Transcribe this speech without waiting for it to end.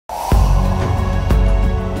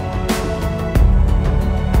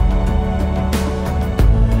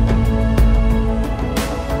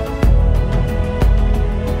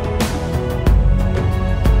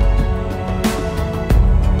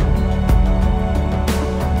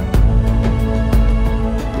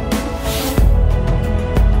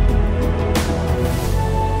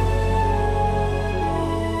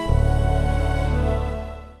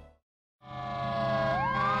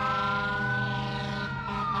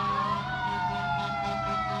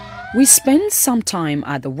We spent some time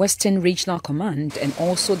at the Western Regional Command and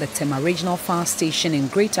also the Tema Regional Fire Station in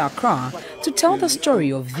Greater Accra to tell the story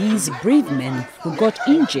of these brave men who got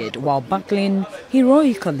injured while battling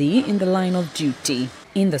heroically in the line of duty.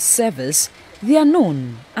 In the service, they are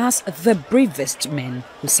known as the bravest men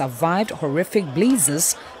who survived horrific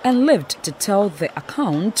blazes and lived to tell the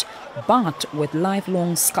account, but with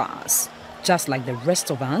lifelong scars. Just like the rest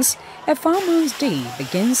of us, a fireman's day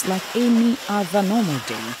begins like any other normal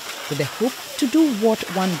day, with the hope to do what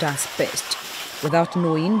one does best. Without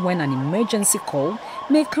knowing when an emergency call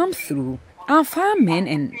may come through, our firemen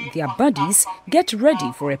and their buddies get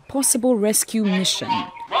ready for a possible rescue mission.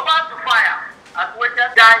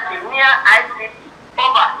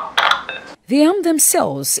 They arm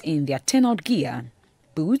themselves in their turnout gear: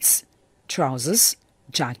 boots, trousers,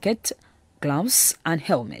 jacket, gloves and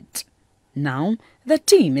helmet. Now, the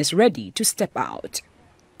team is ready to step out.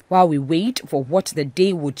 While we wait for what the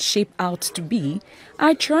day would shape out to be,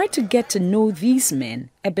 I try to get to know these men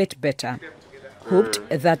a bit better. Hoped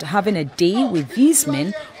that having a day with these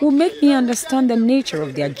men will make me understand the nature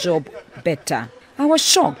of their job better. I was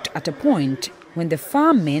shocked at a point when the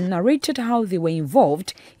firemen narrated how they were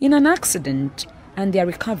involved in an accident and their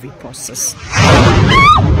recovery process.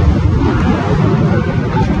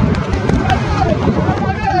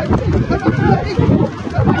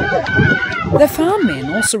 The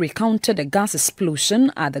firemen also recounted a gas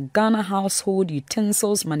explosion at the Ghana Household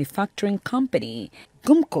Utensils Manufacturing Company,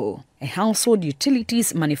 GUMCO, a household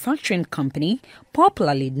utilities manufacturing company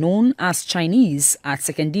popularly known as Chinese at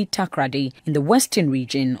Sekondi Takoradi in the Western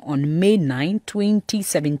region on May 9,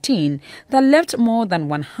 2017 that left more than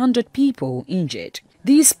 100 people injured.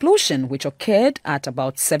 The explosion, which occurred at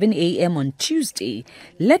about 7 a.m. on Tuesday,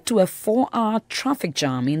 led to a 4-hour traffic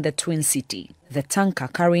jam in the Twin City. The tanker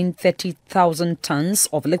carrying 30,000 tons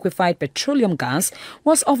of liquefied petroleum gas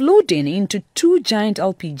was offloading into 2 giant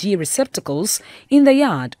LPG receptacles in the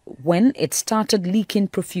yard when it started leaking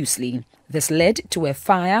profusely. This led to a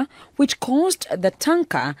fire which caused the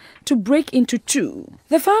tanker to break into 2.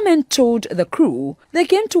 The firemen told the crew they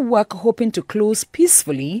came to work hoping to close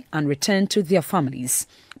peacefully and return to their families.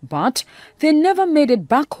 But they never made it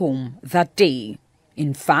back home that day.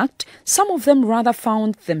 In fact, some of them rather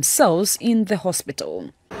found themselves in the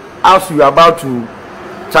hospital. As we were about to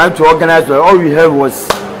try to organize, all we heard was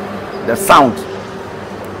the sound.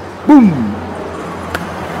 Boom!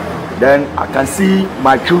 Then I can see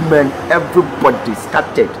my crewmen, everybody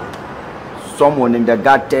scattered. Someone in the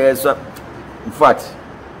gutter. In fact,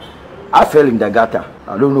 I fell in the gutter.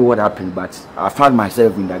 I don't know what happened, but I found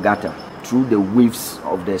myself in the gutter. Through the waves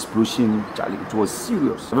of the explosion, it was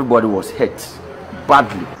serious. Everybody was hit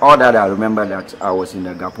badly. All that I remember that I was in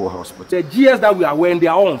the Gapo hospital. The gears that we are wearing, they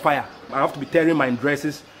are all on fire. I have to be tearing my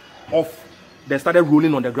dresses off. They started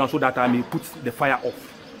rolling on the ground so that I may put the fire off.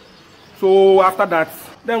 So after that,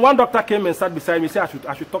 then one doctor came and sat beside me and said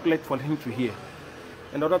I should talk for him to hear.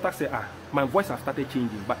 And the doctor said, my voice has started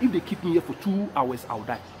changing, but if they keep me here for 2 hours, I'll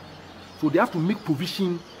die. So they have to make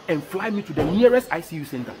provision and fly me to the nearest ICU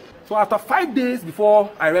center. So after 5 days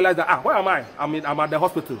before I realized that, where am I? I'm at the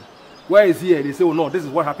hospital. Where is he? They say, oh no, this is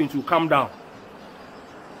what happened to you, calm down.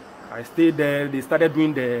 I stayed there. They started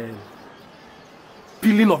doing the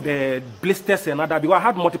peeling of the blisters and other, because I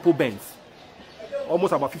had multiple bends.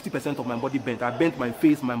 Almost about 50% of my body bent. I bent my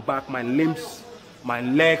face, my back, my limbs, my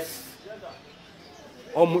legs.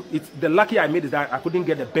 The lucky I made is that I couldn't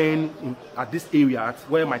get the bend at this area, at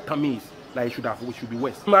where my tummy is, like it should have, which should be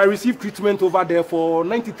west. I received treatment over there for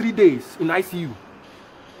 93 days in ICU.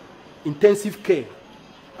 Intensive care.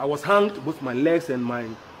 I was hanged, both my legs and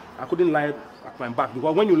I couldn't lie at my back,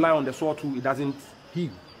 because when you lie on the saw too, it doesn't heal.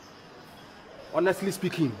 Honestly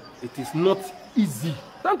speaking, it is not easy.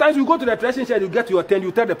 Sometimes you go to the dressing chair, you get to your turn,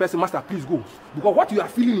 you tell the person, master, please go. Because what you are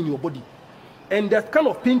feeling in your body, and the kind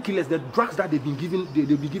of painkillers, the drugs that they've been giving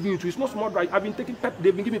you to, it's not small drugs.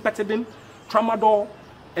 They've been giving Pethidine, Tramadol,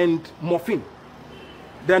 and morphine.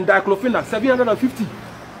 Then diclofenac, 750.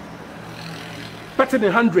 Pethidine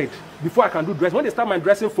 100. Before I can do dressing. When they start my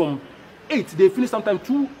dressing from 8, they finish sometime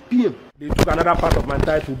 2 p.m. They took another part of my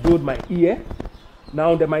thigh to build my ear.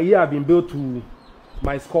 Now my ear have been built to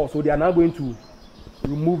my skull, so they are now going to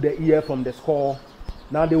remove the ear from the skull.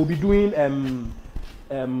 Now they will be doing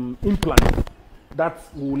implant that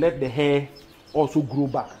will let the hair also grow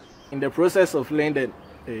back. In the process of laying the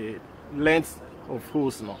length of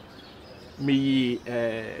hose, no, me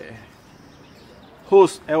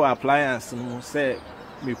hose our appliance no say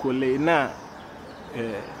me could lay na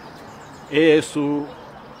ASO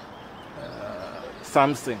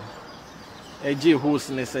something G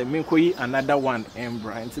host ne say me koyi another one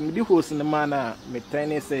embra. Nti me di host ne man na me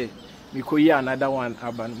tell say me koyi another one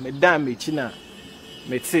aban. Me dan me chi na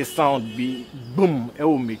me say sound be boom e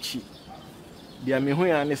wo me chi. Dia me hu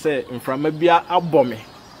ya ne say mframa bia abɔ me.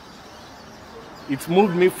 It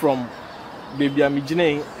moved me from baby am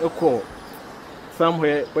gine ekɔ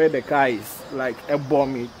somewhere where the car is like a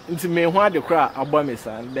bomb. Into me when the crowd a bomb is,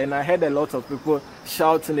 and then I heard a lot of people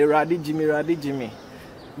shouting Raddy Jimmy, Raddy Jimmy.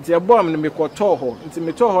 It's a bomb me call Toho. Into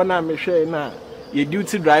me Toho na me share na your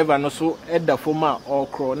duty driver no so at the former or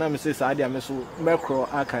crow na me say Sadia me so me crow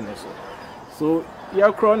akaneso. So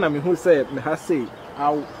your crow na me who say me has say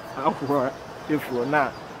how if you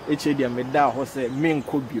na HDM me da ho say me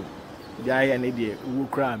nkobio. The I and the who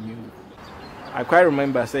cry me. I quite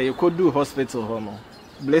remember say you could do hospital hono.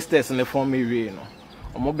 Blisters in the form me way no.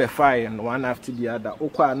 Omo be fire and one after the other.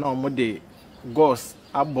 Okwa na omo de ghost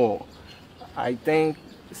abo. I think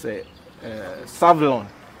say Savlon.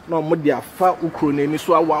 No omo de afa ukro ni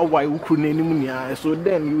so awa ukro ni mu nia. So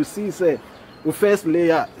then you see say the first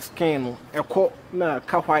layer skin ekọ na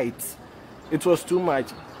ka white. It was too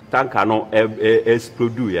much. Tanka no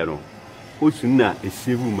explode you know. Osuna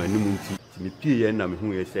esevu manimu nti me pie na me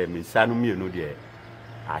hu ye say me sanu me no de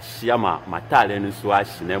ahia matale no so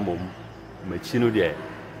ahine mom machi no de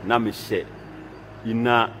na me hye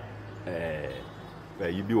ina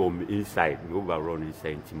you be on inside me overall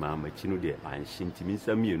inside nti machi no de anhye nti me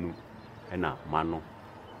nsamienu na mano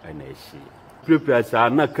na ehye prepare sa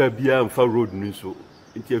na ka bia mfa road no so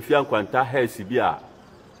nti afia kwanta house bia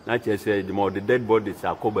na che say the dead bodies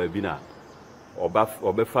akoba bi na With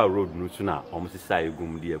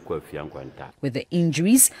the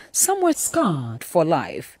injuries, some were scarred for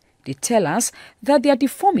life. They tell us that their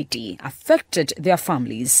deformity affected their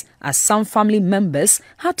families, as some family members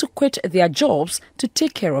had to quit their jobs to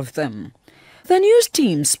take care of them. The news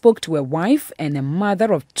team spoke to a wife and a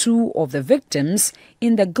mother of two of the victims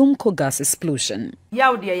in the Gumko gas explosion.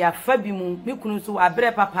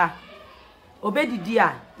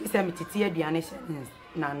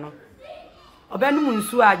 Obenu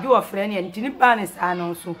munsu ajo ofrene ya ntini banis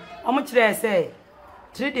anonso omo kire say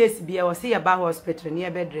 3 days bia wo se ya ba hospital ne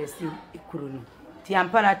be dress ikuru no ti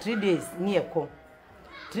ampara 3 days ne ekọ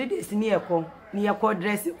 3 days ne ekọ ne ekọ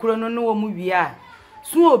dress ikuru no no wo mu wi a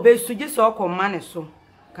su obesu je so okoma ne so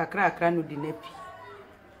kakra akra no di napi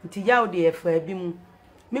nti yawo de efa bi mu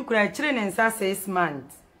mi kura kire ne nsa 6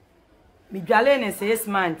 months mi dwale ne 6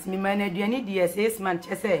 months mi manaduani di 6 months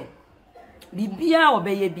chese bibia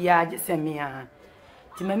obeye bia jesemia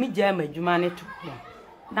ti mami gya madwuma ne to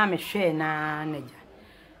na me hwe na naja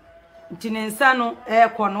nti ne nsa no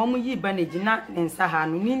ekọ no mu yi ba na gina ne nsa ha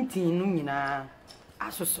no ni ntin no nyina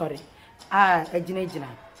asosore agina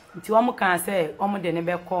nti wo mu kan se wo mu de ne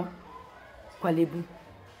bekọ kwalebu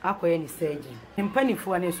akoye ni surgery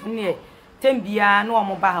mpanifo ne so ne tembia no wo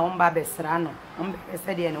mu ba ha wo ba besra no wo be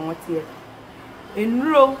se de ne wotie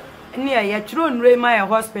enuro ni ya chiro nure ma ya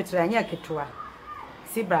hospital anya ketwa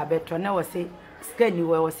si bra beto na wo se skani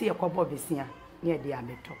wo se yakobo besia ni de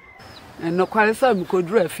abeto no kwale sa mi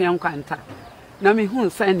koduru afian kwanta na mi hu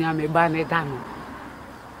san ni ameba ne da no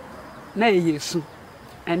na yesu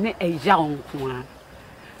ene eja onkoa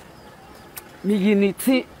mi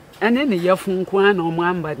yiniti ene ne yefu nkoa na omo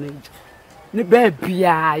amba na ni ba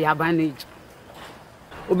bia ya ba na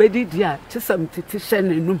obedi dia tisam titi hye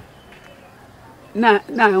nenum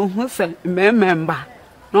na hu se mememba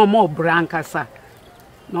no mo brankasa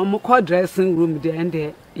no mo ko dressing room de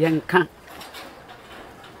ende yenka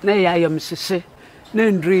na ya yam hihye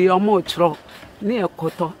na ndri yo mo chro na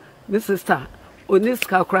ekoto ni sister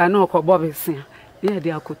oniska kra na okobo besia na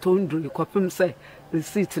de akoto ndri kopem se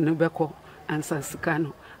receipt no beko ansa sika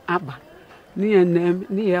no aba ni enem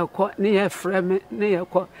ni yeko ni ye frame ni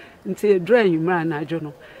yeko nti edra nwumra na adwo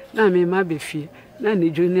no na me ma befie na ni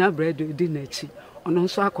junior bread di nachi ono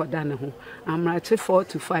nso akoda ne ho amrache 4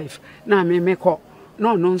 to 5 na me meko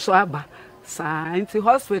no no nso aba sa nti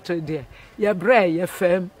hospital there ye bre ye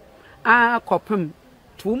fam a kopem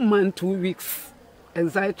 2 months 2 weeks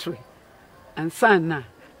exactly and sana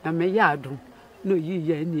na me yadum no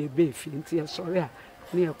yi ye ni ebe fi nti ye sori a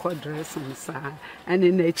ni e ko dressing sa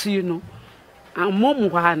ene na chi no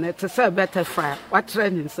amomwa na te se better fry what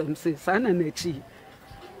training some say sana na chi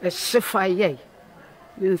e shefa ye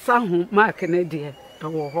nsa ho mark ne de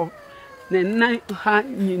wo ho ne nan ha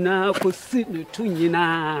nyina ko si ne tu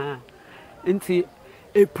nyina nti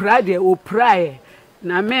e prade o prae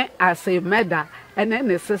na me ase meda ene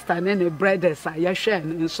ne sister ne brothers a ye hwe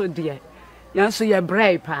nso de yanso ye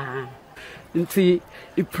brai pa nti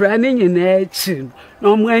e prane nyina chi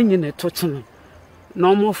no mo anyine to chino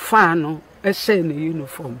no mo fa no e hye ne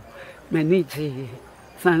uniform m'ani gye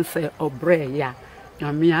san sɛ ɔbrɛ ya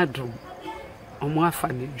nyame adom ɔmo afa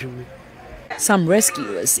n'adwuma. Some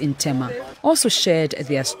rescuers in Tema also shared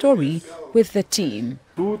their story with the team.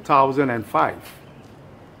 2005,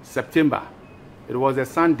 September, it was a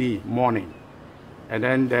Sunday morning, and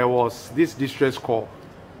then there was this distress call,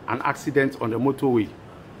 an accident on the motorway,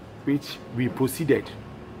 which we proceeded.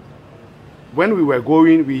 When we were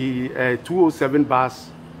going, 207 bus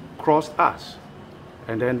crossed us,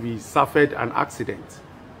 and then we suffered an accident.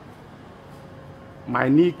 My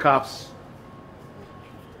kneecaps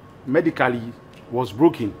medically was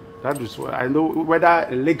broken. That was, I know whether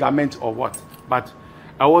a ligament or what, but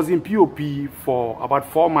I was in POP for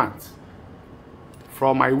about 4 months.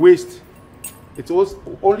 From my waist, it was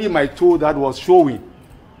only my toe that was showing.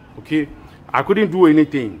 Okay, I couldn't do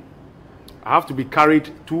anything. I have to be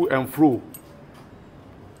carried to and fro.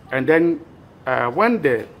 And then when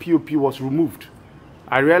the POP was removed,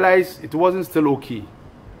 I realized it wasn't still okay.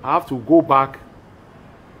 I have to go back.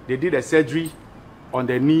 They did a surgery on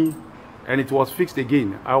the knee, and it was fixed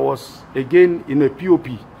again. I was again in a POP.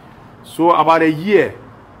 So about a year,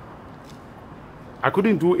 I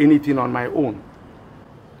couldn't do anything on my own.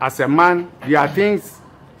 As a man, there are things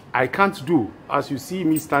I can't do. As you see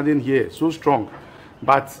me standing here, so strong.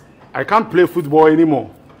 But I can't play football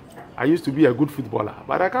anymore. I used to be a good footballer,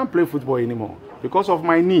 but I can't play football anymore because of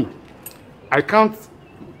my knee. I can't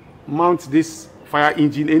mount this fire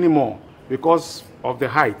engine anymore because of the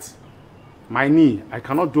height. My knee, I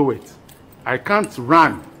cannot do it. I can't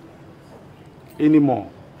run anymore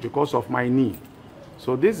because of my knee.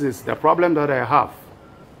 So this is the problem that I have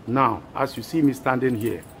now. As you see me standing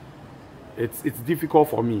here, it's difficult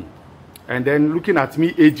for me. And then looking at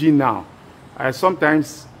me aging now, I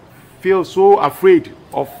sometimes feel so afraid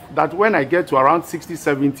of that when I get to around 60,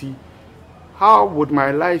 70, how would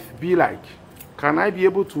my life be like? Can I be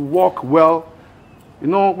able to walk well? You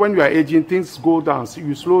know, when you are aging, things go down, so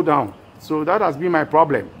you slow down. So that has been my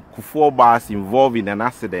problem. 4 bars involved in an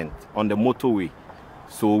accident on the motorway.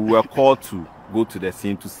 So we were called to go to the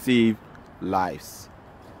scene to save lives.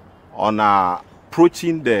 On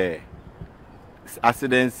approaching the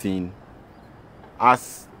accident scene,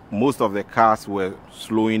 as most of the cars were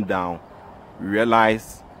slowing down, we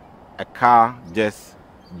realized a car just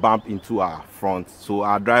bumped into our front. So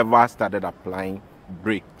our driver started applying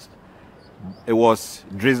brakes. It was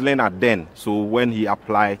drizzling at then, so when he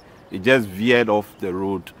applied, it just veered off the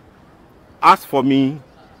road. As for me,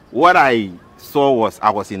 what I saw was I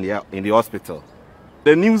was in the hospital.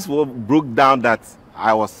 The news broke down that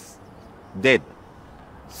I was dead.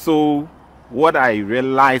 So what I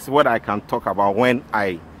realized, what I can talk about when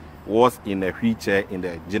I was in a wheelchair in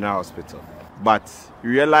the general hospital. But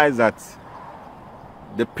realized that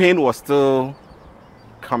the pain was still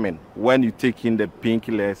coming when you take in the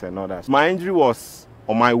painkillers and all that. My injury was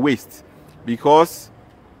on my waist because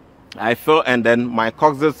I fell and then my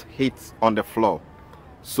coccyx hit on the floor.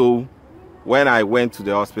 So when I went to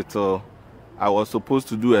the hospital, I was supposed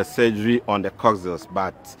to do a surgery on the coccyx,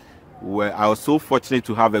 but I was so fortunate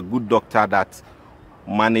to have a good doctor that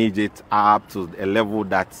managed it up to a level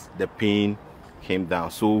that the pain came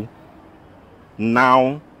down. So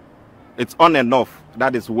now it's on and off.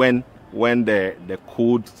 That is when the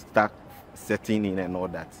cold start setting in and all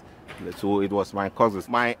that. So it was my causes.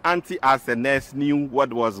 My auntie as a nurse knew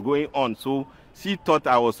what was going on, so she thought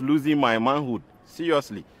I was losing my manhood,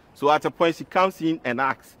 seriously. So at a point she comes in and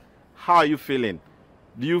asks, how are you feeling?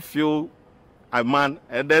 Do you feel a man?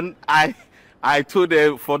 And then I told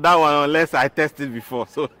her, for that one, unless I tested before.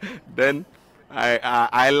 So then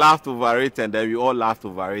I laughed over it, and then we all laughed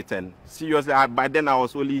over it. And seriously, by then I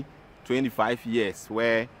was only 25 years,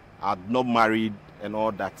 where I'd not married and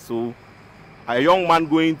all that. So a young man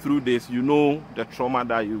going through this, you know the trauma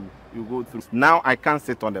that you go through. Now I can't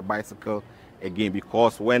sit on the bicycle again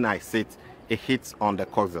because when I sit, it hits on the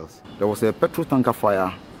coccyx. There was a petrol tanker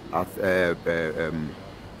fire at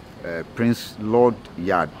Prince Lord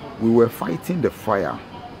Yard. We were fighting the fire.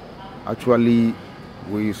 Actually,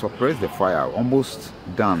 we suppressed the fire, almost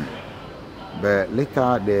done. But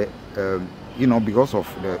later, because of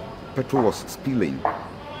the petrol was spilling,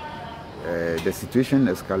 the situation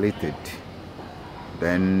escalated.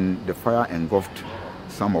 Then the fire engulfed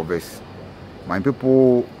some of us. My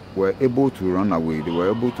people were able to run away. They were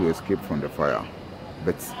able to escape from the fire.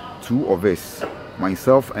 But 2 of us,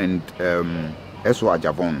 myself and Eswa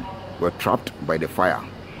Javon, were trapped by the fire.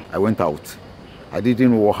 I went out. I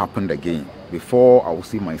didn't know what happened again. Before I would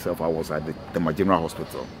see myself, I was at the General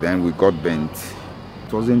Hospital. Then we got bent.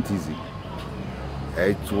 It wasn't easy.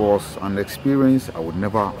 It was an experience I would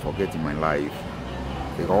never forget in my life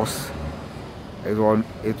because it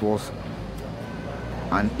was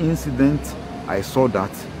an incident, I saw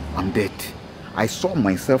that I'm dead. I saw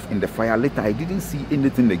myself in the fire. Later, I didn't see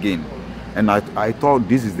anything again. And I thought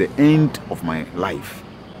this is the end of my life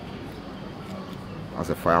as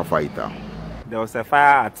a firefighter. There was a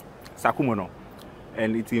fire at Sakumono,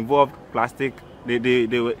 and it involved plastic.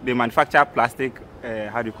 They manufacture plastic,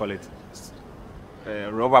 how do you call it?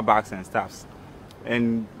 Rubber bags and stuffs.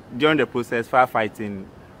 And during the process, firefighting,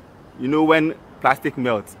 you know, when plastic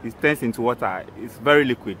melts, it turns into water. It's very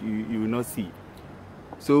liquid. You will not see.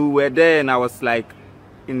 So we were there, and I was like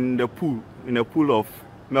in a pool of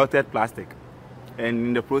melted plastic. And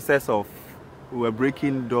in the process of, we were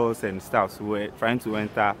breaking doors and stuff. So we were trying to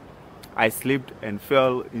enter. I slipped and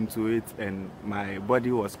fell into it, and my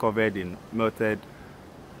body was covered in melted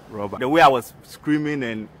rubber. The way I was screaming,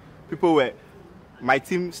 and people were, my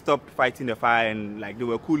team stopped fighting the fire, and like they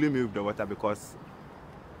were cooling me with the water because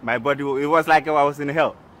my body, it was like I was in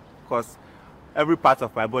hell, because every part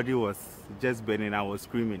of my body was just burning. I was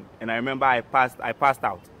screaming, and I remember I passed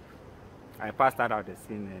out. I passed out of the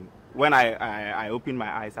scene, and when I opened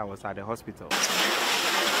my eyes, I was at the hospital.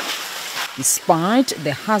 Despite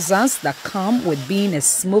the hazards that come with being a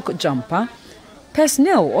smoke jumper,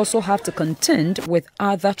 personnel also have to contend with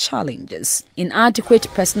other challenges. Inadequate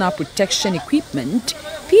personal protection equipment,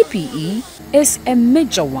 PPE, is a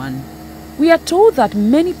major one. We are told that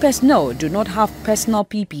many personnel do not have personal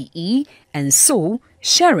PPE, and so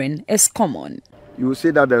sharing is common. You will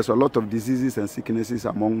see that there's a lot of diseases and sicknesses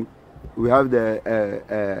among. We have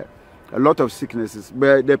a lot of sicknesses,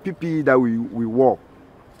 but the PPE that we wore,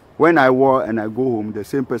 when I wore and I go home, the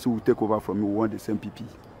same person will take over from me, will want the same PPE,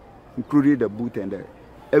 including the boot and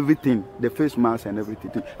everything, the face mask and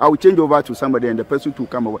everything. I will change over to somebody and the person will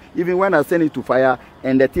come over. Even when I send it to fire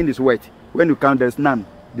and the thing is wet, when you count, there's none.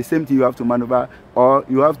 The same thing you have to maneuver, or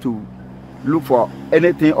you have to look for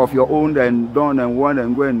anything of your own and done and want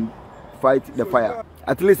and go and fight the fire.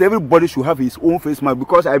 At least everybody should have his own face mask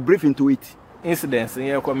because I breathe into it. Incidents,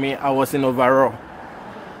 I was in overall.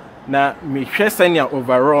 Now, me senior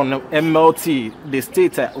overall, MLT, the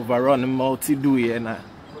state overall, MLT do it, and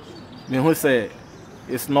me who say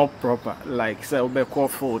it's not proper. Like say, we call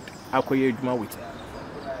food, I call you with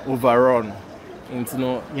overall. Into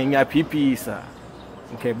no, your PPEs,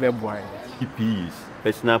 okay, very boy. PPEs,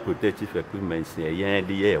 personal protective equipment, yeah,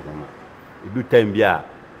 the air woman. You do time, yeah,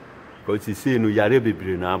 because you say no, you're a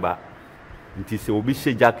baby number. It is a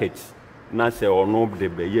obese jacket, not say or no,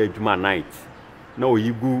 the year Juma night. No,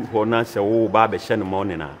 you go for not say, oh, Baba Shannon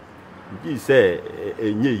morning. You say,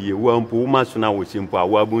 you won't put much now with simple, I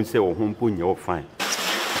won't say, or home put your fine.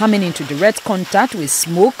 Coming into direct contact with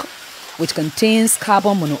smoke, which contains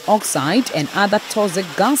carbon monoxide and other toxic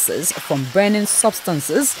gases from burning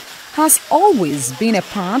substances, has always been a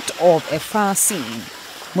part of a fire scene.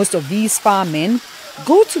 Most of these firemen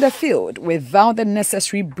go to the field without the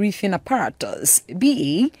necessary breathing apparatus,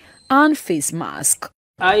 BE, and face mask.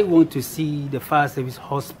 I want to see the fire service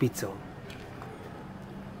hospital.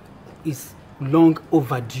 It's long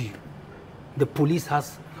overdue. The police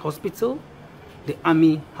has hospital, the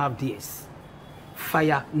army have theirs.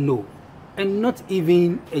 Fire, no. And not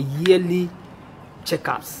even a yearly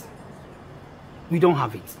checkups. We don't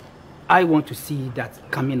have it. I want to see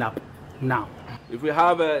that coming up now. If we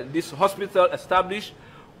have this hospital established,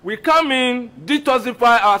 we come in,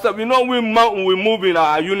 detoxify ourselves. We know we move in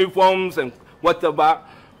our uniforms and whatever.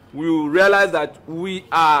 We realize that we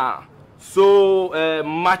are so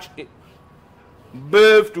much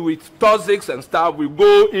bathed with toxics and stuff. We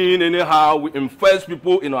go in anyhow, we infest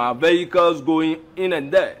people in our vehicles going in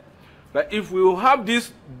and there. But if we have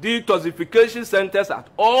these detoxification centers at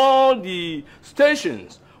all the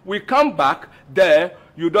stations, we come back there,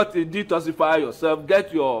 you don't detoxify yourself,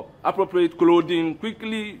 get your appropriate clothing,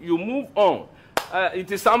 quickly you move on.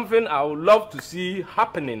 It is something I would love to see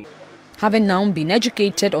happening. Having now been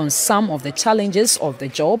educated on some of the challenges of the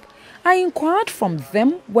job, I inquired from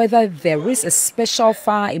them whether there is a special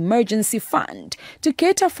fire emergency fund to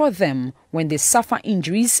cater for them when they suffer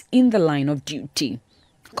injuries in the line of duty.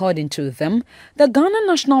 According to them, the Ghana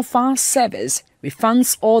National Fire Service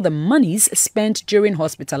refunds all the monies spent during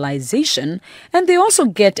hospitalization, and they also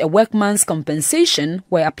get a workman's compensation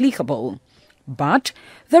where applicable. But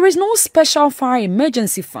there is no special fire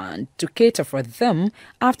emergency fund to cater for them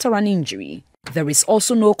after an injury. There is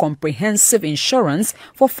also no comprehensive insurance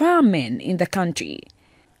for firemen in the country.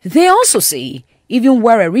 They also say even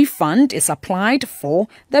where a refund is applied for,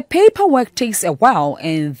 the paperwork takes a while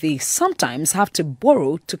and they sometimes have to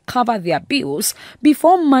borrow to cover their bills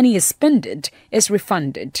before money is spent is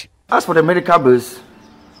refunded. As for the medical bills,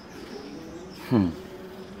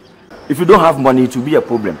 if you don't have money, it will be a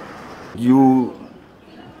problem. You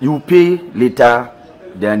You pay later,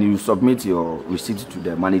 then you submit your receipt to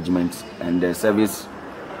the management, and the service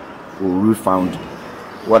will refund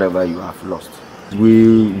whatever you have lost.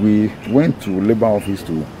 We went to labor office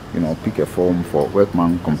to pick a form for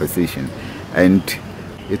workman compensation, and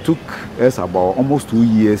it took us about almost 2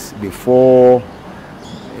 years before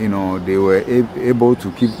they were able to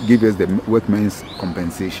give us the workman's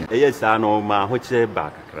compensation. Yes, I know my hoche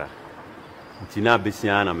back. Tina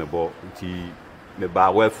Bessiana mebo, me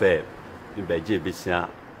ba welfare, me be J Bessia,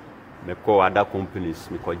 me call other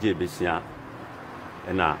companies, me call J Bessia,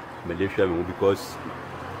 and me live because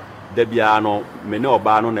Debiano, me no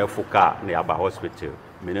bano ne fuka ne aba hospital,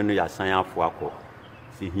 me no ya sanya fuako.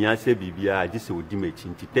 Si here say bibia, just would dimage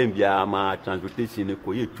into 10 ma transportation ne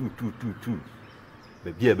koye 2.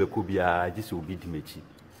 Bebia bekobia, just will be dimage.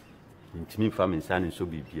 Intimi family son so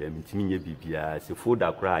bibia, intimi ye bibia, se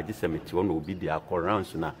foda cry, just a metion will be the around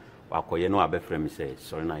sooner. Wakoye no abefre me say,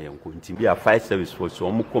 sorry na yanko. Intimi a fire service for so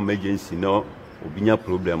omuko emergency no obinya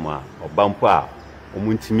problem a obampo a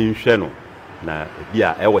omuntimi nhwe no na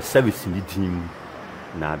bia e was service ni dim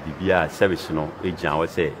na bibia service no ejan wo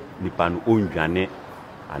say nipa no ondwane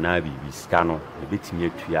ana bibi ska no e betimi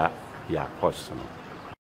atua ya cost no.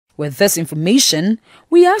 With this information,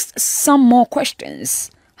 we asked some more questions.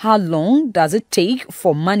 How long does it take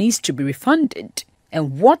for monies to be refunded?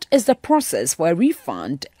 And what is the process for a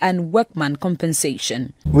refund and workman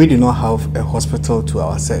compensation? We do not have a hospital to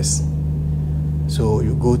ourselves. So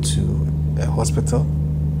you go to a hospital,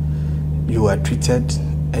 you are treated,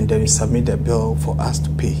 and then you submit the bill for us to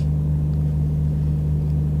pay.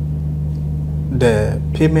 The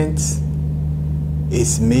payment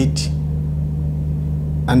is made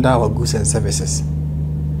under our goods and services.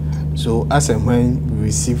 So as and when we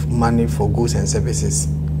receive money for goods and services,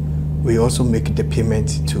 we also make the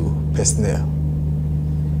payment to personnel.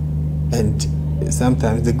 And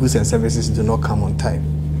sometimes the goods and services do not come on time.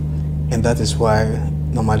 And that is why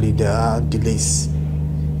normally there are delays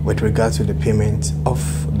with regard to the payment of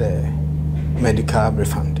the medical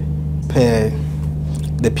refund. Per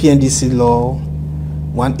the PNDC law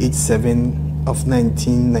 187 of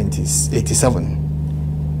 1987,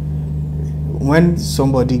 when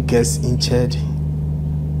somebody gets injured,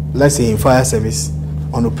 let's say in fire service,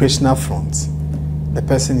 on operational front, the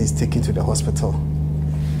person is taken to the hospital.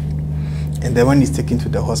 And then when he's taken to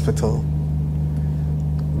the hospital,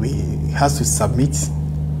 we have to submit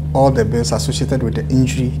all the bills associated with the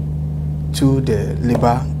injury to the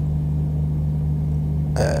labor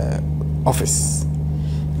office.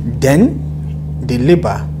 Then the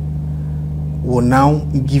labor will now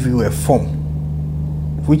give you a form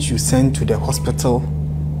which you send to the hospital,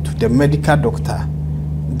 to the medical doctor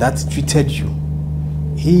that treated you.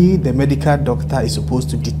 He, the medical doctor, is supposed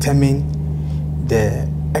to determine the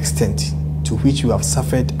extent to which you have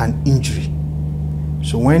suffered an injury.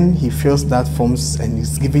 So when he fills that forms and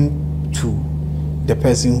is given to the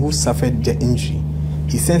person who suffered the injury,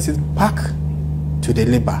 he sends it back to the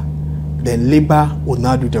labor. Then labor will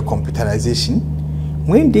now do the computerization.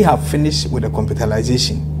 When they have finished with the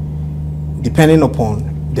computerization, depending upon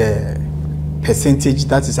the percentage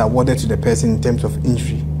that is awarded to the person in terms of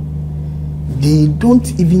injury, they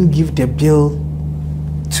don't even give the bill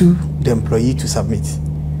to the employee to submit,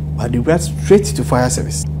 but they go straight to fire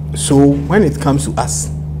service. So when it comes to us,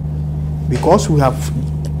 because we have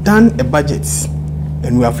done a budget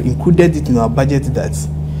and we have included it in our budget that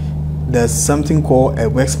there's something called a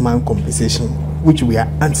workman compensation, which we are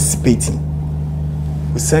anticipating,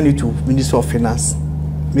 we send it to Ministry of Finance,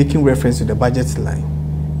 making reference to the budget line.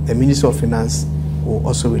 The Ministry of Finance will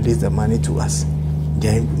also release the money to us.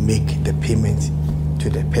 Then we make the payment to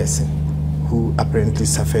the person who apparently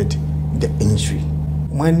suffered the injury.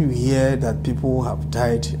 When we hear that people have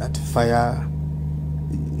died at fire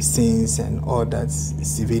scenes and all that,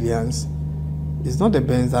 civilians, it's not the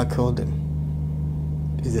burns that killed them,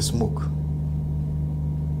 it's the smoke.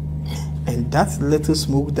 And that little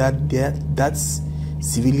smoke that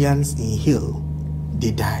civilians inhale,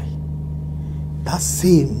 they die. That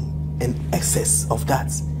same and excess of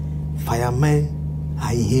that, firemen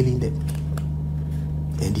are inhaling them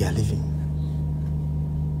and they are living.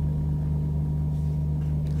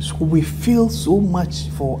 So we feel so much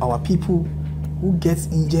for our people who get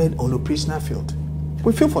injured on the operational field.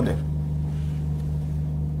 We feel for them.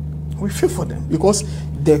 We feel for them because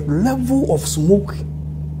the level of smoke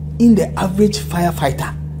in the average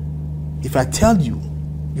firefighter, if I tell you,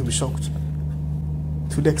 you'll be shocked.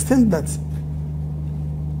 To the extent that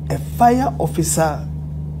a fire officer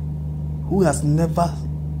who has never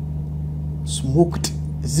smoked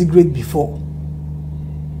cigarette before,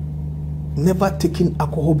 never taken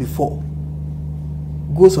alcohol before,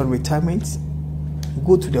 goes on retirement,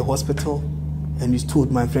 go to the hospital, and he's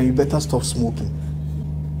told, my friend, you better stop smoking.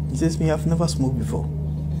 He says, me, I've never smoked before.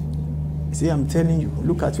 He says, I'm telling you,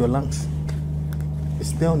 look at your lungs.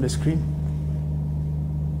 It's there on the screen.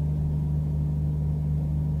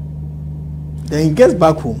 Then he gets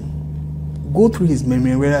back home, go through his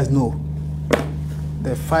memory and realize, no,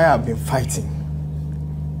 the fire I've been fighting,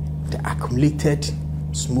 the accumulated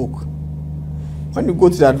smoke. When you go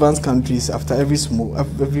to the advanced countries, after every smoke,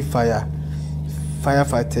 every fire,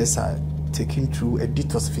 firefighters are taken through a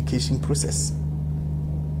detoxification process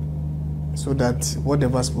so that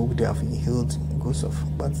whatever smoke they have inhaled goes off.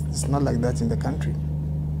 But it's not like that in the country.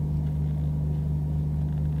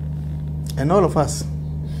 And all of us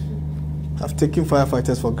have taken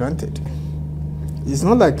firefighters for granted. It's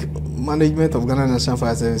not like management of Ghana National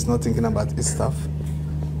Fire Service is not thinking about its staff.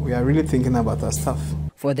 We are really thinking about our staff.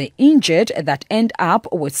 For the injured that end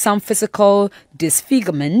up with some physical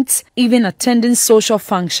disfigurements, even attending social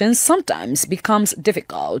functions sometimes becomes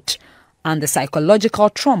difficult, and the psychological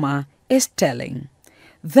trauma is telling.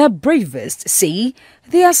 The bravest say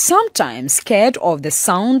they are sometimes scared of the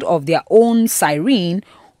sound of their own siren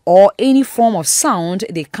or any form of sound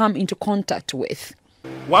they come into contact with.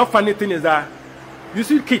 One funny thing is that you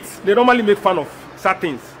see kids, they normally make fun of certain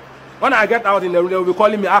things. When I get out in the room, they'll be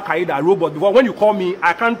calling me Al-Qaeda, robot. Because when you call me,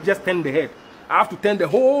 I can't just turn the head. I have to turn the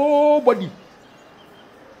whole body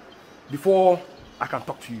before I can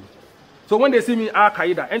talk to you. So when they see me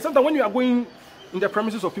Al-Qaeda, and sometimes when you are going in the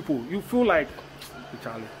premises of people, you feel like, hey,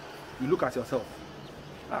 Charlie, you look at yourself.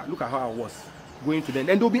 Look at how I was going to them.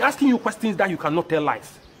 And they'll be asking you questions that you cannot tell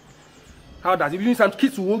lies. How does it? Even some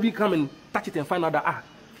kids will be come and touch it and find out that,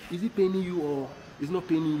 is it paining you or is not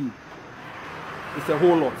paining you? It's a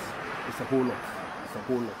whole lot. It's a whole lot. It's a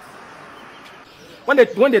whole lot.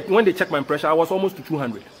 When they checked my pressure, I was almost to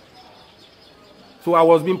 200. So I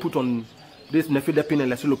was being put on this nifedipine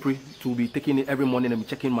and lesilopre to be taking it every morning and be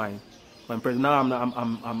checking my pressure. Now I'm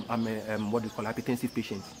a what do you call hypertensive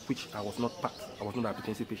patient, which I was not part. I was not a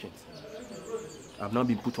hypertensive patient. I've now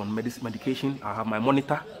been put on medication. I have my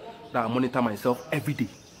monitor that I monitor myself every day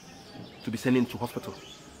to be sending to hospital.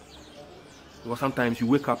 Because sometimes you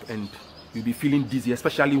wake up and you'll be feeling dizzy,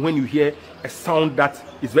 especially when you hear a sound that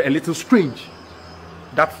is a little strange.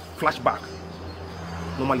 That flashback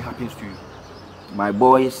normally happens to you. My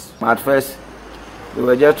boys, at first, they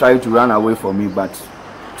were just trying to run away from me, but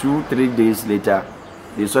 2-3 days later,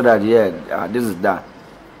 they saw that, yeah, this is that.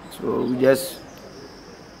 So we just,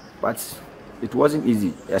 but it wasn't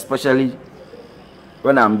easy, especially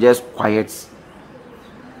when I'm just quiet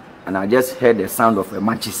and I just heard the sound of a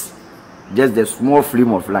matches, just the small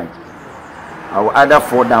flame of light. I will either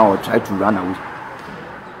fall down or try to run away.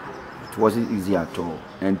 It wasn't easy at all.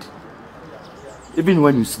 And even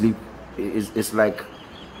when you sleep, it's like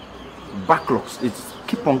backlogs. It's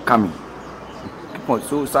keep on coming. Keep on.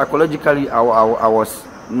 So psychologically, I was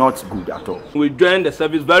not good at all. We joined the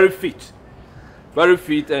service very fit,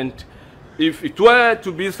 and if it were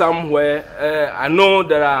to be somewhere, I know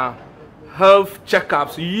there are health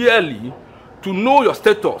checkups yearly to know your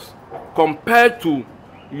status compared to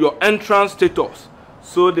your entrance status,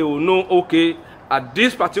 so they will know, okay, at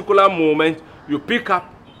this particular moment you pick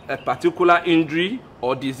up a particular injury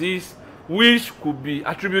or disease which could be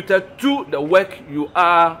attributed to the work you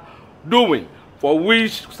are doing, for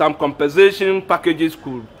which some compensation packages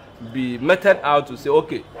could be meted out to say,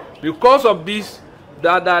 okay, because of this,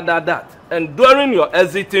 that. And during your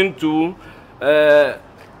exiting to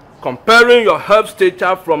comparing your health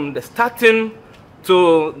stature from the starting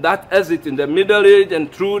to that exit in the middle age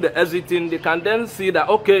and through the exiting, they can then see that,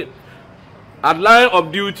 okay, at line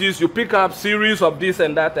of duties, you pick up series of this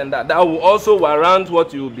and that and that. That will also warrant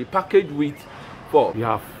what you will be packaged with for. We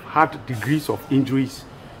have had degrees of injuries.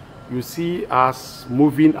 You see us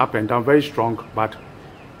moving up and down very strong, but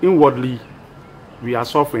inwardly we are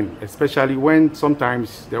suffering, especially when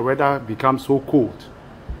sometimes the weather becomes so cold.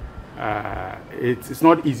 It's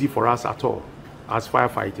not easy for us at all as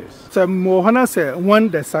firefighters. So Mohana say one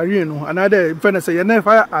the siren, another friend say you never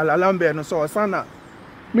fire alarm bell no so sana.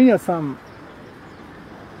 Me some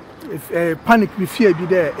if panic be fear be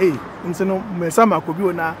there, nso no me some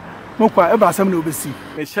akobi na mo kwa e ba asem na obesi.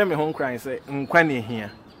 Me share me home crying say nkwane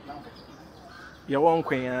here. You won't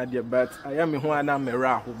queen, but I am one am a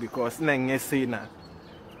rahu because Nang say na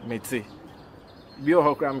mete. Bio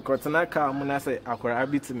Hokram Cotanaka Munase Aqua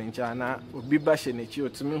Abit Minchana would be bashing it you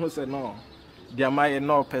to me who said no. Dear my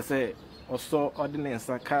no per se or so ordinance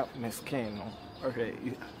a cap meskin. Okay,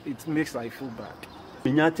 it makes I feel bad.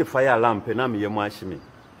 Minyate fire lamp and I'm your mashimi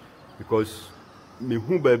because me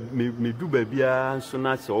who me do baby and so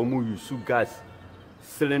not so use gas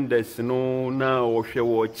cylinders no na ohwe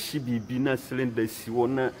wo chi bibi na cylinders si wo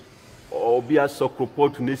na obi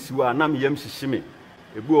asokroport na si wo na meyam hihime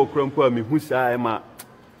ebi okrampo a mehu saa ma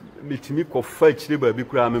metimi kofa chire ba bi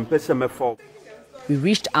kura mempese mefo. We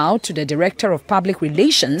reached out to the Director of Public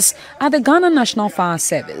Relations at the Ghana National Fire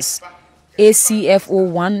Service,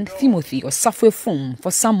 ACFO1 Timothy Osafwe-Fum,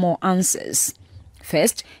 for some more answers.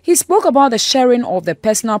 First, he spoke about the sharing of the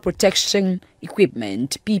personal protection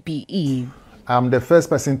equipment, PPE. I'm the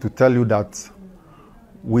first person to tell you that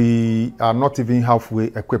we are not even halfway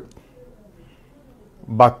equipped.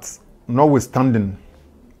 But notwithstanding,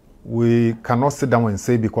 we cannot sit down and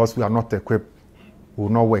say because we are not equipped, we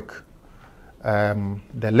will not work.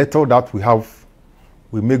 The little that we have,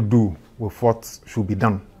 we make do with what should be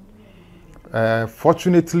done.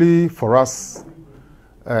 Fortunately for us,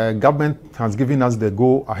 government has given us the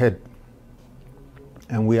go ahead,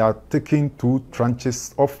 and we are taking 2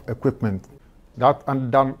 tranches of equipment that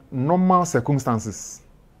under normal circumstances,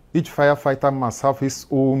 each firefighter must have his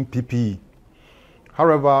own PPE.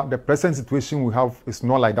 However, the present situation we have is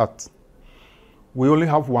not like that. We only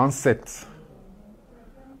have 1 set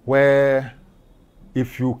where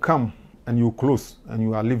if you come and you close and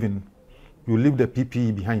you are leaving, you leave the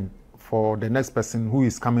PPE behind for the next person who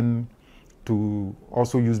is coming to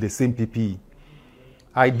also use the same PPE.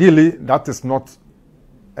 Ideally, that is not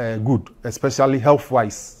good, especially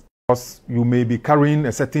health-wise, because you may be carrying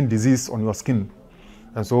a certain disease on your skin.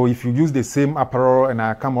 And so if you use the same apparel and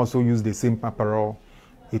I come also use the same apparel,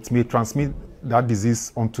 it may transmit that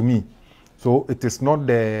disease onto me. So it is not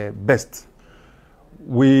the best.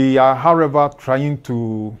 We are, however, trying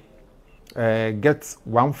to get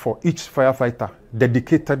 1 for each firefighter,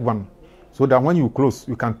 dedicated one, so that when you close,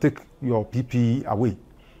 you can take your PPE away.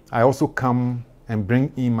 I also come and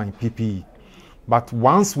bring in my PPE. But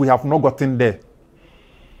once we have not gotten there,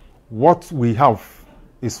 what we have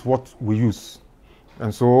is what we use.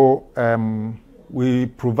 And so we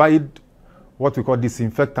provide what we call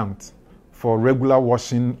disinfectant for regular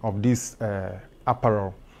washing of this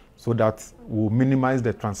apparel, so that we'll minimize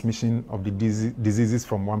the transmission of the diseases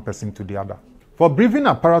from one person to the other. For breathing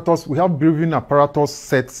apparatus, we have breathing apparatus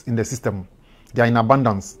sets in the system. They are in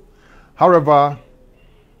abundance. However,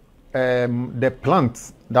 the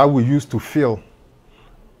plant that we use to fill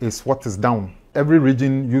is what is down. Every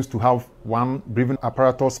region used to have 1 breathing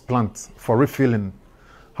apparatus plant for refilling.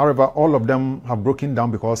 However, all of them have broken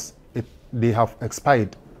down because they have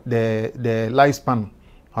expired. The lifespan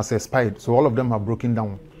has expired, so all of them have broken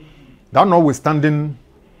down. That notwithstanding,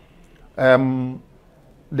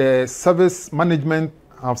 the service management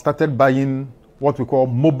have started buying what we call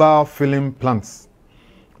mobile filling plants.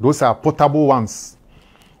 Those are portable ones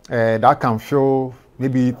that can fill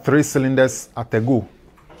maybe 3 cylinders at a go.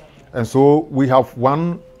 And so we have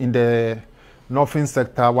 1 in the northern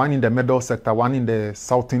sector, 1 in the middle sector, 1 in the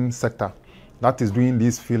southern sector that is doing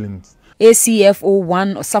these fillings.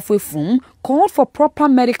 ACFO1 Osafwe-Fum called for proper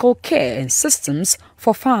medical care and systems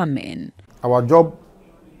for firemen. Our job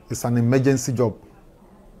is an emergency job.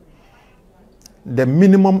 The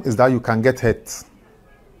minimum is that you can get hurt.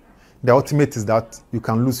 The ultimate is that you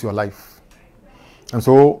can lose your life. And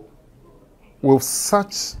so with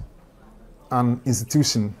such an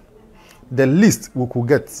institution, the least we could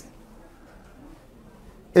get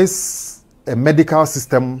is a medical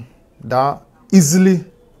system that easily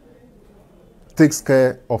takes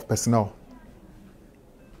care of personnel.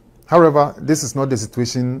 However, this is not the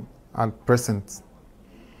situation at present.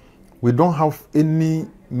 We don't have any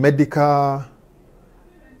medical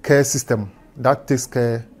care system that takes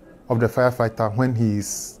care of the firefighter when he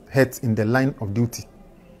is hurt in the line of duty.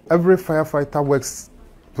 Every firefighter works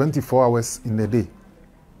 24 hours in a day.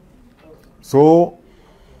 So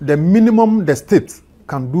the minimum the state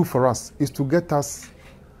can do for us is to get us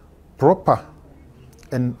proper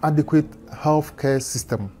and adequate health care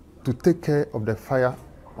system to take care of the fire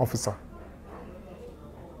officer.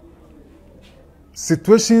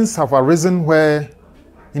 Situations have arisen where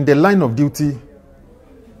in the line of duty,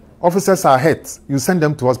 officers are hurt, you send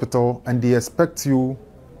them to hospital and they expect you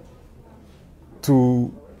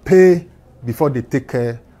to pay before they take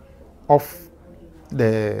care of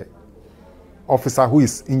the officer who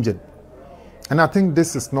is injured. And I think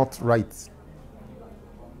this is not right.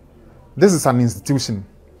 This is an institution.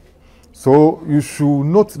 So you should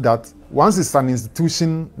note that once it's an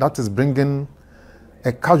institution that is bringing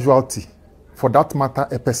a casualty, for that matter,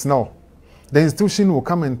 a personnel, the institution will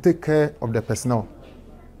come and take care of the personnel.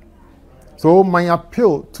 So my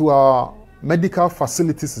appeal to our medical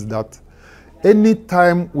facilities is that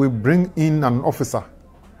anytime we bring in an officer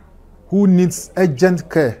who needs urgent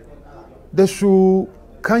care, they should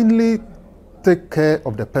kindly take care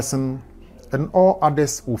of the person, and all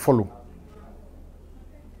others will follow.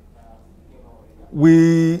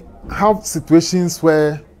 We have situations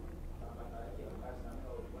where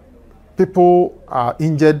people are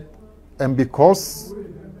injured, and because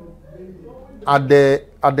at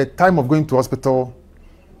the time of going to hospital,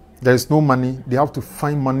 there is no money, they have to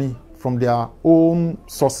find money from their own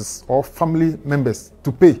sources or family members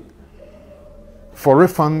to pay for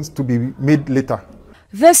refunds to be made later.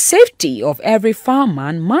 The safety of every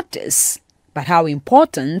fireman matters, but how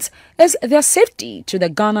important is their safety to the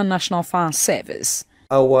Ghana National Fire Service?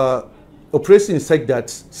 Our operation is such that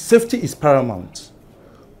safety is paramount.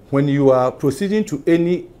 When you are proceeding to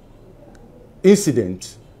any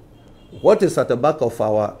incident, what is at the back of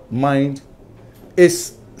our mind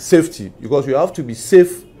is safety, because you have to be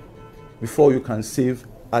safe before you can save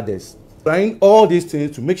others. Trying all these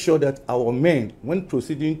things to make sure that our men, when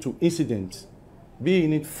proceeding to incidents,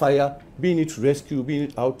 be it fire, be it rescue, be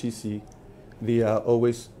it RTC, they are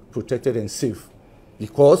always protected and safe,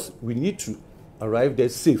 because we need to arrive there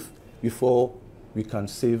safe before we can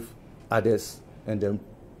save others and then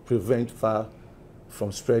prevent fire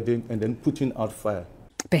from spreading and then putting out fire.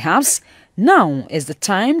 Perhaps now is the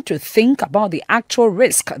time to think about the actual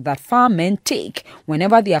risk that firemen take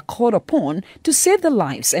whenever they are called upon to save the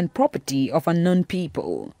lives and property of unknown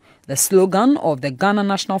people. The slogan of the Ghana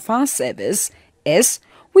National Fire Service is,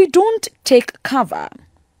 "We don't take cover.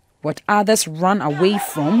 What others run away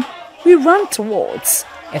from, we run towards.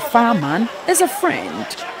 A fireman is a friend.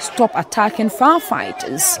 Stop attacking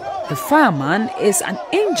firefighters. The fireman is an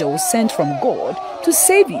angel sent from God to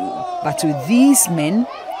save you. But to these men,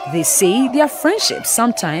 they say their friendships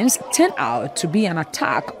sometimes turn out to be an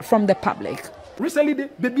attack from the public." Recently,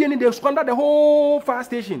 they squandered the whole fire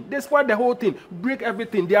station. They spoiled the whole thing, break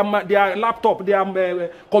everything. Their laptop, their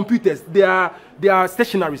computers, their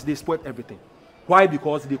stationaries, they spoiled everything. Why?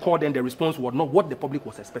 Because they called them, the response was not what the public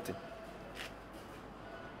was expecting.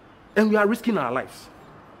 And we are risking our lives.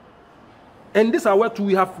 And this is where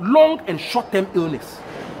we have long and short-term illness.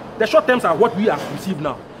 The short terms are what we have received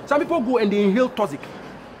now. Some people go and they inhale toxic.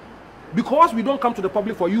 Because we don't come to the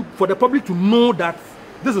public for the public to know that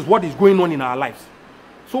this is what is going on in our lives.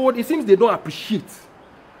 So it seems they don't appreciate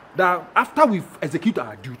that after we've executed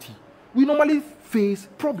our duty, we normally face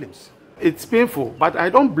problems. It's painful, but I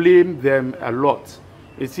don't blame them a lot.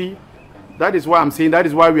 You see, that is why I'm saying, that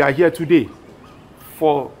is why we are here today.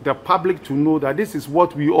 For the public to know that this is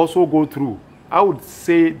what we also go through. I would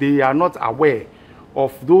say they are not aware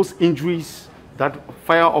of those injuries that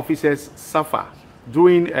fire officers suffer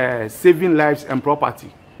during saving lives and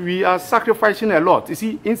property. We are sacrificing a lot. You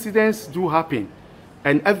see, incidents do happen,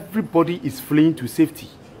 and everybody is fleeing to safety.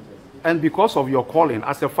 And because of your calling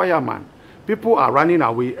as a fireman, people are running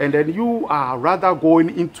away, and then you are rather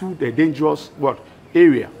going into the dangerous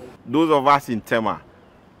area. Those of us in Tema,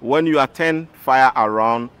 when you attend fire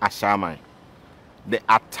around Ashaman, the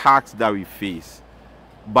attacks that we face.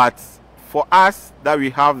 But for us that we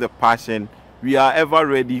have the passion, we are ever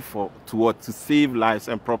ready to save lives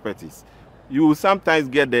and properties. You will sometimes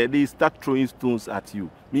get there, they start throwing stones at you.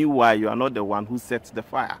 Meanwhile, you are not the one who sets the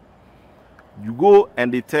fire. You go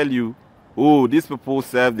and they tell you, oh, these people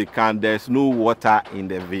serve the can, there's no water in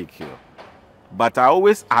the vehicle. But I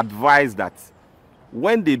always advise that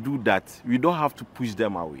when they do that, we don't have to push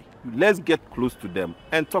them away. Let's get close to them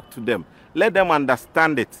and talk to them. Let them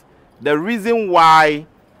understand it. The reason why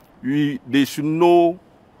they should know,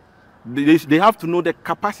 they have to know the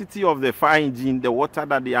capacity of the fire engine, the water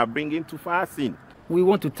that they are bringing to fire scene. We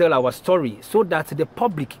want to tell our story so that the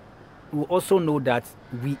public will also know that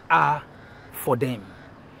we are for them.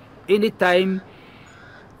 Anytime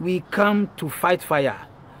we come to fight fire,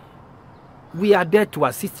 we are there to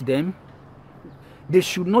assist them. They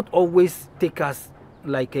should not always take us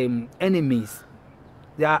like enemies.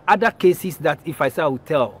 There are other cases that if I say I will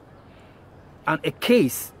tell. And a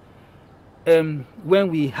case when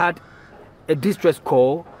we had a distress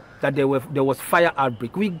call that there was fire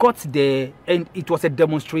outbreak. We got there and it was a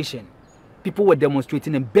demonstration. People were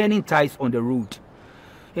demonstrating and burning ties on the road.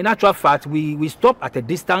 In actual fact, we stopped at a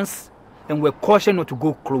distance and were cautioned not to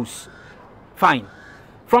go close. Fine.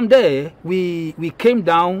 From there, we came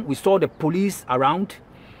down, we saw the police around.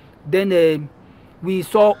 Then we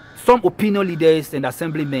saw some opinion leaders and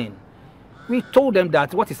assemblymen. We told them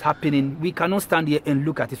that what is happening, we cannot stand here and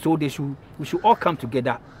look at it. So we should all come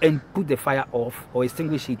together and put the fire off or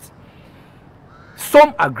extinguish it.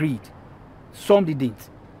 Some agreed, some didn't.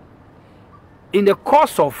 In the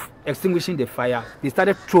course of extinguishing the fire, they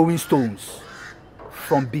started throwing stones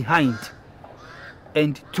from behind.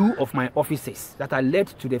 And two of my officers that I led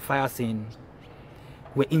to the fire scene,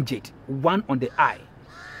 were injured, one on the eye.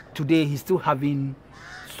 Today, he's still having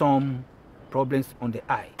some problems on the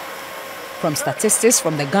eye. From statistics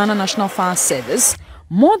from the Ghana National Fire Service,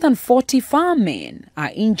 more than 40 firemen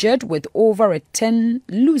are injured, with over 10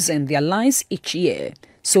 losing their lives each year.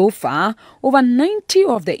 So far, over 90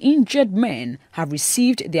 of the injured men have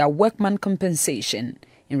received their workman compensation.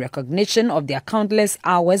 In recognition of their countless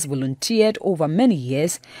hours volunteered over many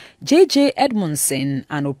years, J.J. Edmondson,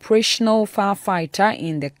 an operational firefighter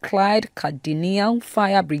in the Clyde Cardinal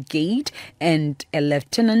Fire Brigade and a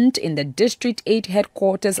lieutenant in the District 8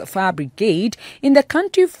 Headquarters Fire Brigade in the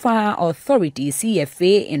Country Fire Authority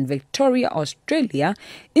CFA in Victoria, Australia,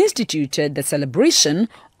 instituted the celebration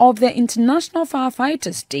of the International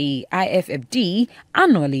Firefighters Day (IFFD)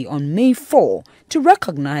 annually on May 4 to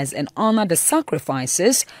recognize and honor the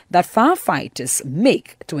sacrifices that firefighters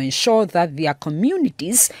make to ensure that their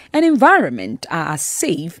communities and environment are as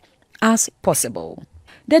safe as possible.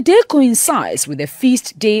 The day coincides with the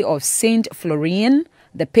feast day of Saint Florian,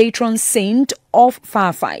 the patron saint of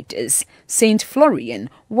firefighters. Saint Florian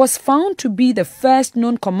was found to be the first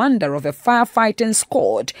known commander of a firefighting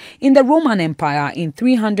squad in the Roman Empire in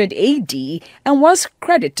 300 AD and was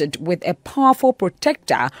credited with a powerful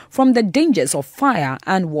protector from the dangers of fire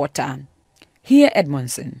and water. Here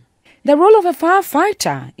Edmondson. The role of a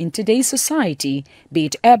firefighter in today's society, be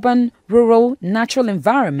it urban, rural, natural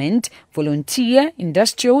environment, volunteer,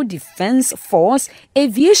 industrial, defense force,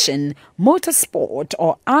 aviation, motorsport,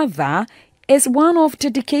 or other, is one of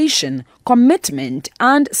dedication, commitment,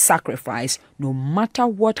 and sacrifice, no matter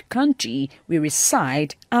what country we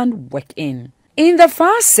reside and work in. In the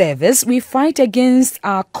fire service, we fight against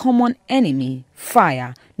our common enemy,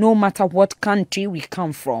 fire, no matter what country we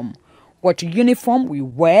come from, what uniform we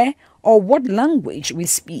wear, or what language we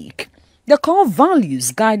speak. The core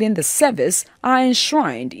values guiding the service are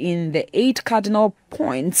enshrined in the 8 cardinal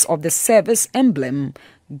points of the service emblem: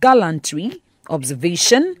 gallantry,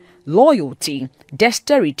 observation, loyalty,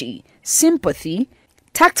 dexterity, sympathy,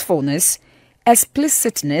 tactfulness,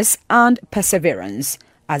 explicitness, and perseverance.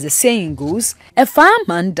 As the saying goes, a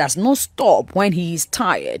fireman does not stop when he is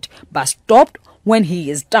tired, but stops when he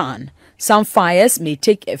is done. Some fires may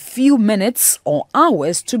take a few minutes or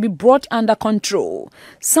hours to be brought under control.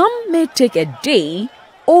 Some may take a day,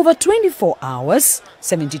 over 24 hours,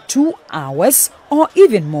 72 hours, or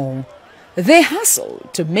even more. They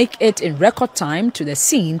hustle to make it in record time to the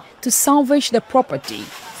scene to salvage the property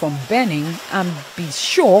from burning and be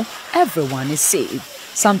sure everyone is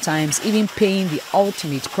safe, sometimes even paying the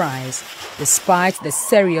ultimate price. Despite the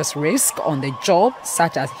serious risk on the job,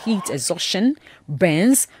 such as heat exhaustion,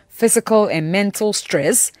 burns, physical and mental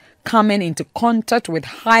stress, coming into contact with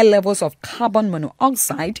high levels of carbon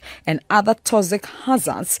monoxide and other toxic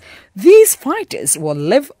hazards, these fighters will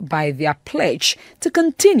live by their pledge to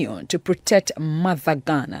continue to protect Mother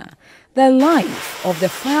Ghana. The life of the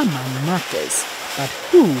fireman matters, but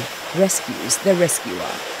who rescues the rescuer?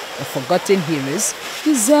 The forgotten heroes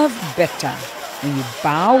deserve better. When you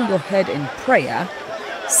bow your head in prayer,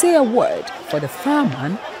 say a word for the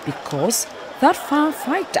fireman, because that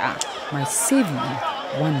firefighter might save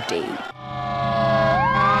you one day.